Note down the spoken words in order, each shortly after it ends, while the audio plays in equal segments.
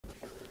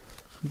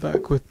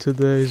Back with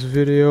today's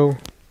video.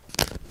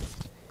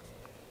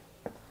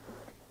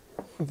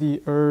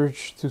 The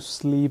urge to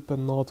sleep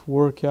and not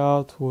work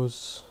out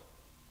was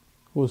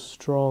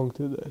strong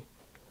today.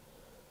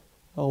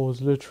 I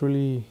was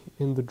literally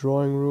in the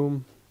drawing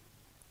room,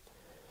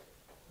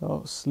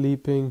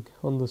 sleeping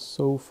on the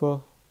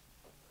sofa,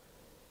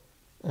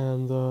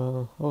 and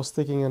I was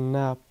taking a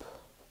nap,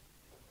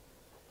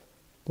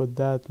 but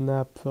that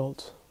nap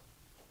felt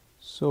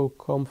so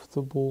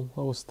comfortable.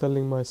 I was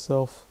telling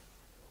myself,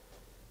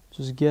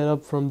 just get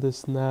up from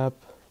this nap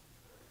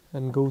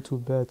and go to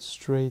bed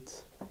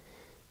straight.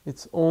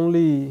 It's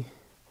only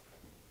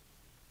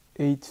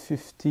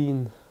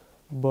 8:15,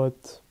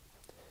 but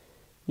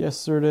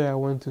yesterday I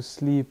went to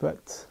sleep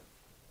at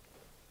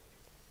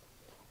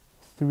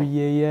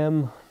 3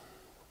 a.m.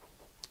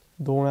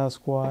 Don't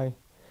ask why.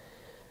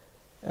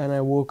 And I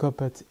woke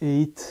up at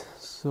 8,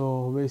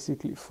 so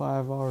basically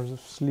 5 hours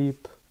of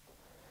sleep.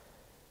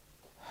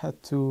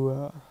 Had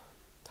to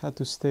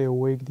stay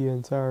awake the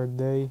entire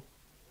day.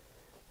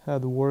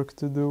 Had work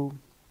to do,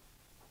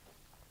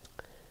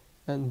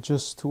 and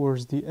just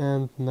towards the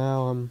end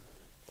now I'm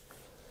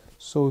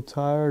so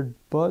tired,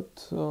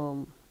 but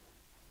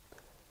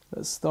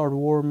let's start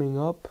warming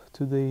up.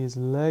 Today is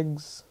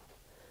legs,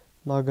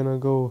 not gonna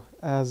go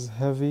as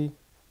heavy.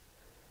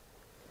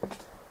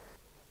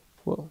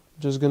 Well,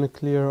 just gonna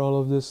clear all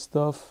of this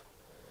stuff,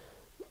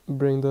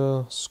 bring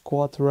the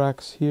squat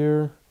racks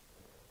here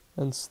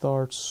and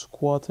start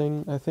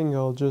squatting. I think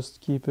I'll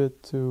just keep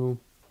it to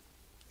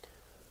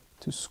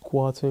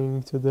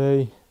squatting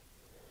today.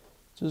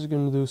 Just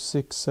gonna do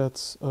 6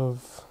 sets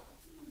of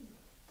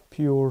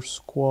pure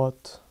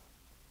squat,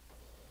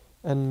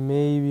 and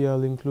maybe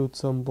I'll include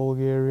some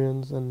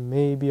Bulgarians, and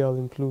maybe I'll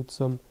include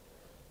some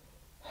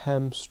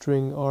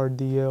hamstring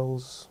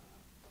RDLs,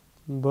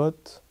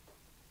 but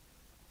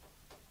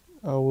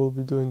I will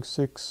be doing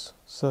 6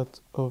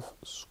 sets of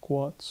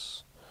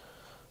squats,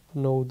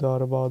 no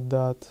doubt about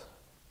that.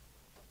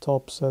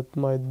 Top set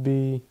might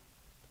be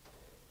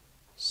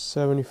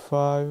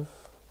 75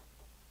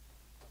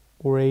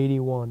 or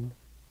 81.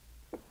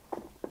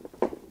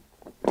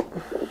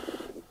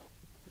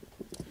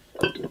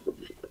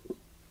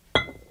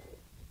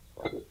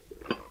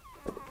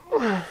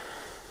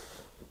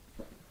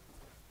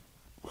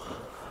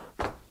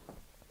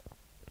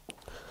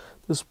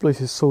 This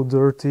place is so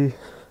dirty.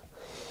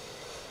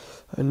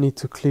 I need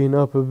to clean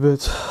up a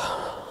bit.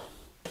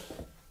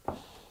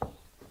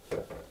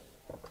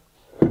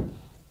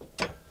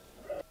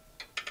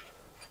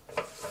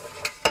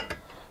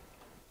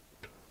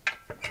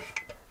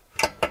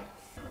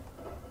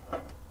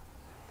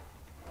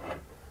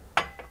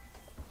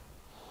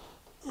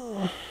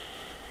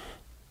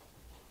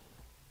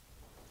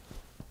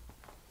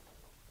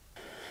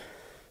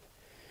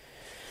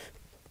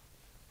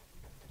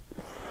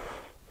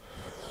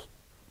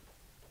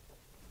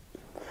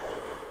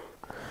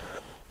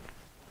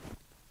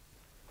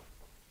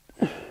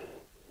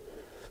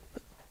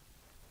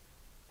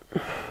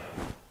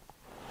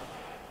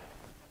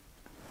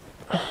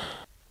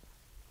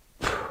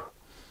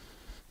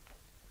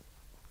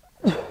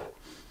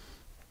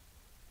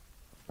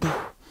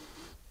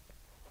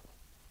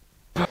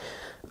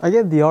 I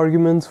get the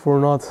argument for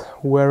not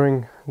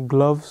wearing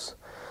gloves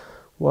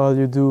while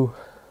you do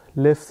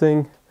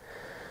lifting,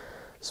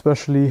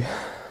 especially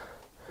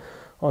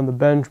on the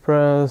bench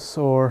press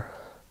or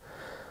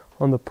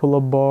on the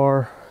pull-up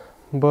bar,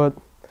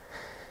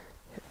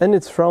 and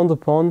it's frowned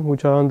upon,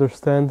 which I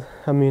understand.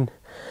 I mean,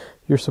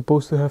 you're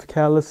supposed to have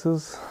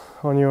calluses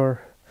on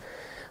your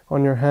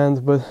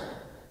hands, but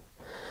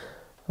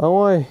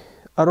I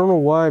don't know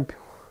why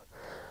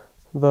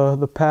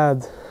the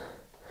pad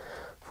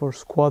for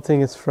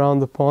squatting is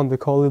frowned upon. They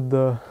call it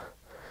the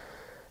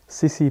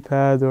sissy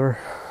pad or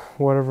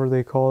whatever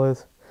they call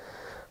it.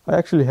 I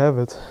actually have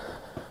it,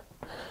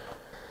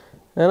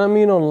 and I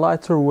mean, on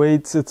lighter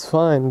weights it's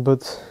fine,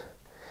 but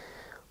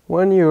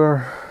when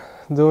you're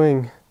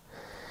doing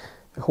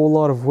a whole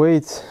lot of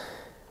weight,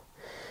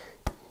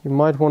 you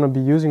might want to be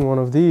using one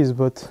of these,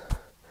 but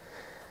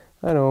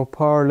I know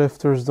power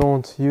lifters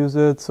don't use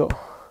it, so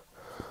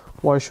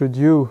why should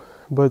you?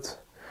 But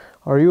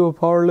are you a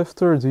power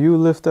lifter? Do you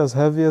lift as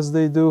heavy as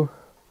they do?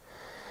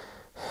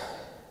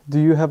 Do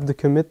you have the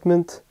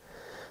commitment,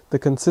 the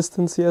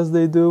consistency as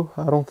they do?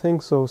 I don't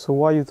think so. So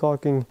why are you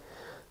talking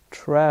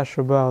trash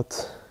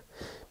about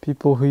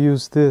people who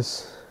use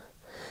this?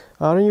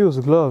 I don't use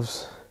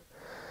gloves,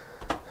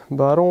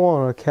 but I don't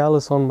want a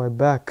callus on my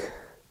back.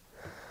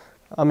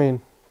 I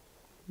mean,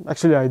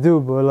 actually I do,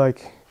 but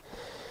like,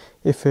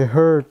 if it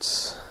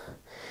hurts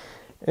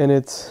and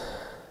it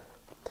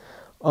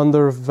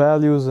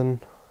undervalues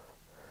and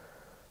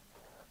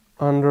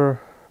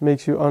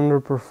makes you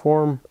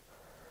underperform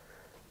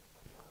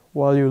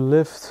while you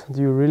lift, do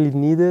you really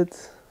need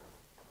it?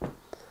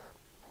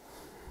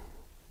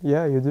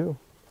 Yeah, you do.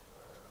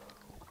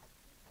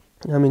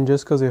 I mean,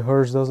 just because it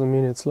hurts doesn't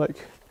mean it's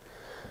like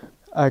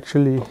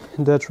actually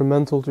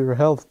detrimental to your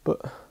health, but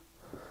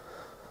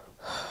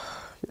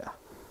yeah.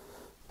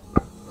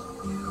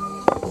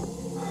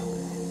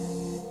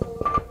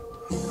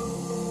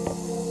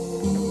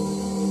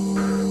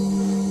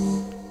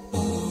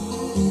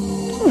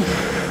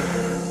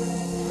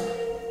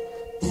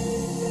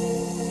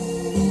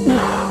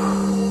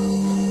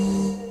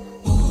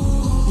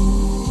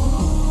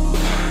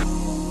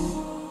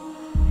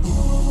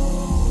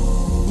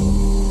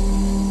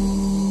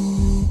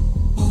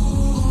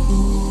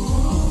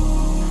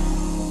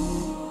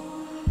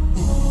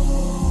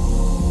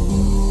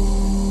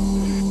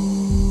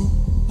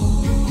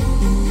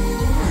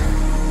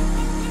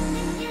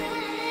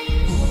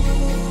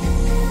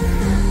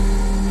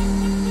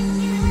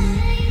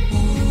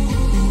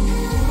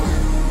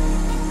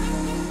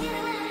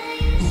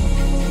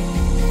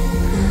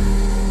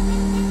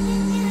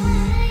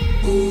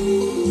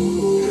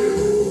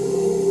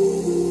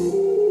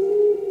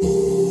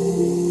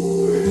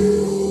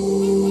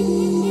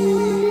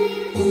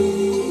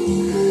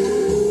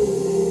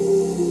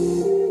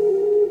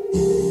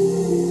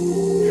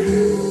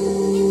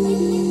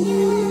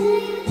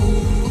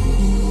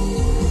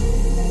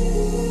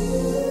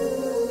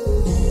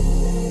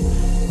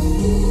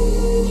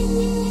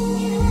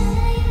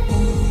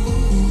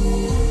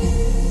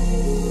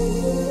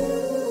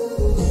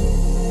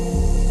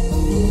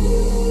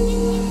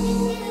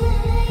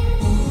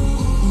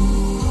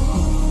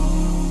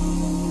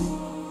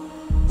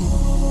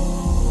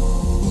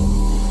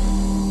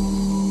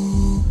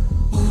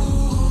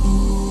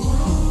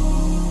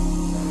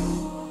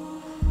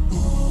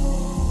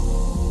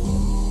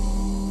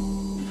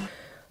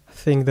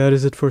 think that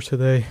is it for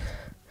today.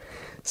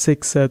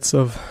 6 sets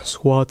of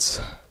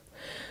squats.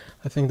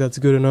 I think that's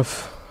good enough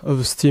of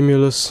a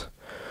stimulus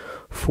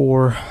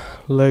for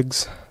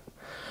legs.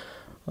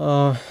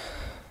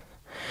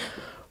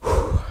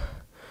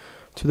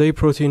 Today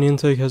protein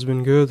intake has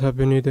been good. I've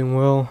been eating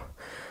well.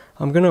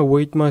 I'm gonna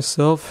weight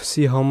myself,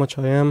 see how much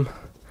I am.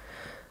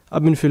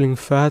 I've been feeling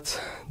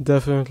fat.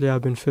 Definitely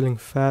I've been feeling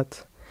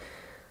fat.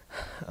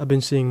 I've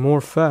been seeing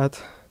more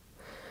fat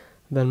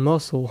than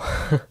muscle.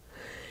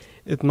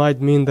 It might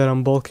mean that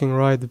I'm bulking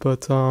right,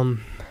 but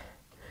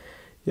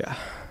yeah.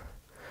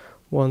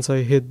 Once I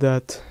hit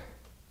that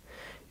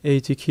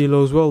 80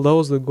 kilos, well, that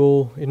was the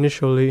goal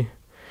initially.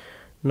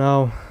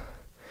 Now,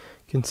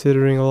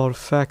 considering a lot of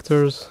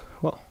factors,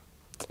 well,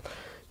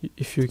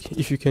 if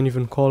you can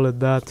even call it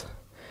that,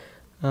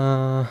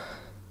 I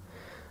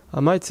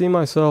might see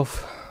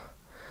myself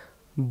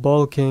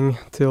bulking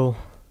till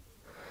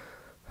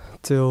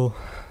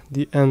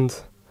the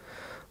end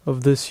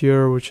of this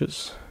year, which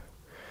is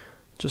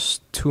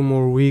just 2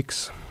 more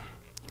weeks,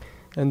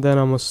 and then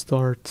I must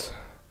start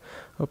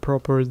a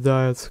proper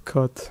diet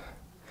cut.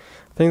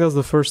 I think that's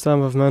the first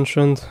time I've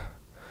mentioned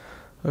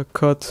a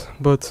cut,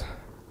 but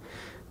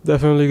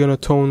definitely gonna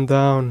tone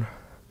down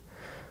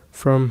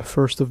from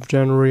 1st of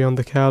January on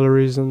the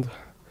calories, and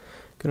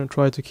gonna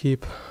try to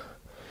keep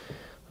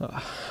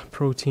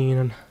protein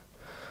and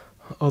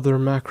other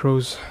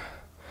macros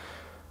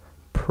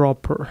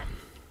proper.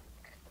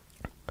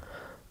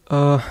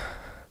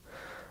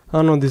 I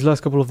don't know, these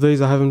last couple of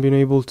days I haven't been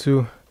able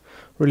to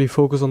really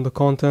focus on the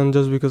content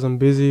just because I'm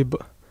busy,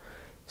 but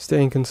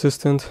staying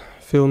consistent,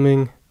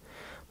 filming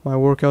my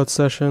workout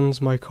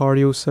sessions, my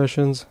cardio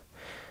sessions,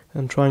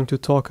 and trying to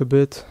talk a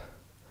bit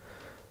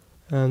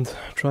and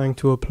trying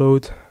to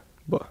upload,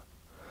 but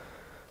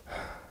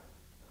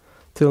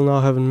till now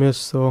I haven't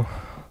missed, so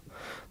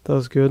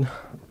that's good.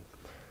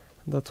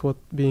 That's what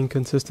being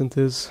consistent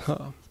is,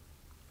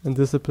 and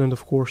disciplined,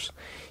 of course.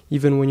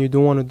 Even when you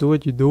don't want to do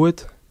it, you do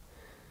it,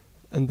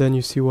 and then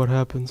you see what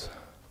happens.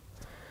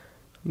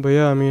 But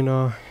yeah, I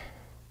mean,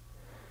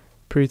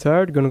 pretty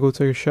tired. Gonna go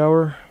take a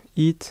shower,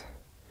 eat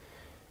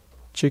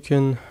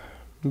chicken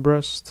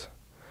breast,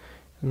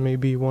 and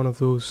maybe one of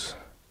those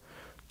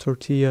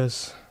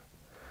tortillas.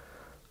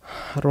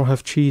 I don't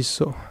have cheese,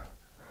 so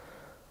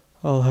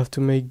I'll have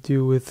to make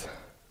do with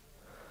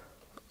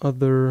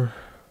other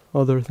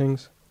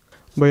things.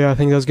 But yeah, I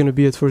think that's gonna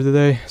be it for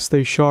today.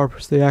 Stay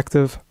sharp, stay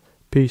active.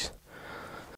 Peace.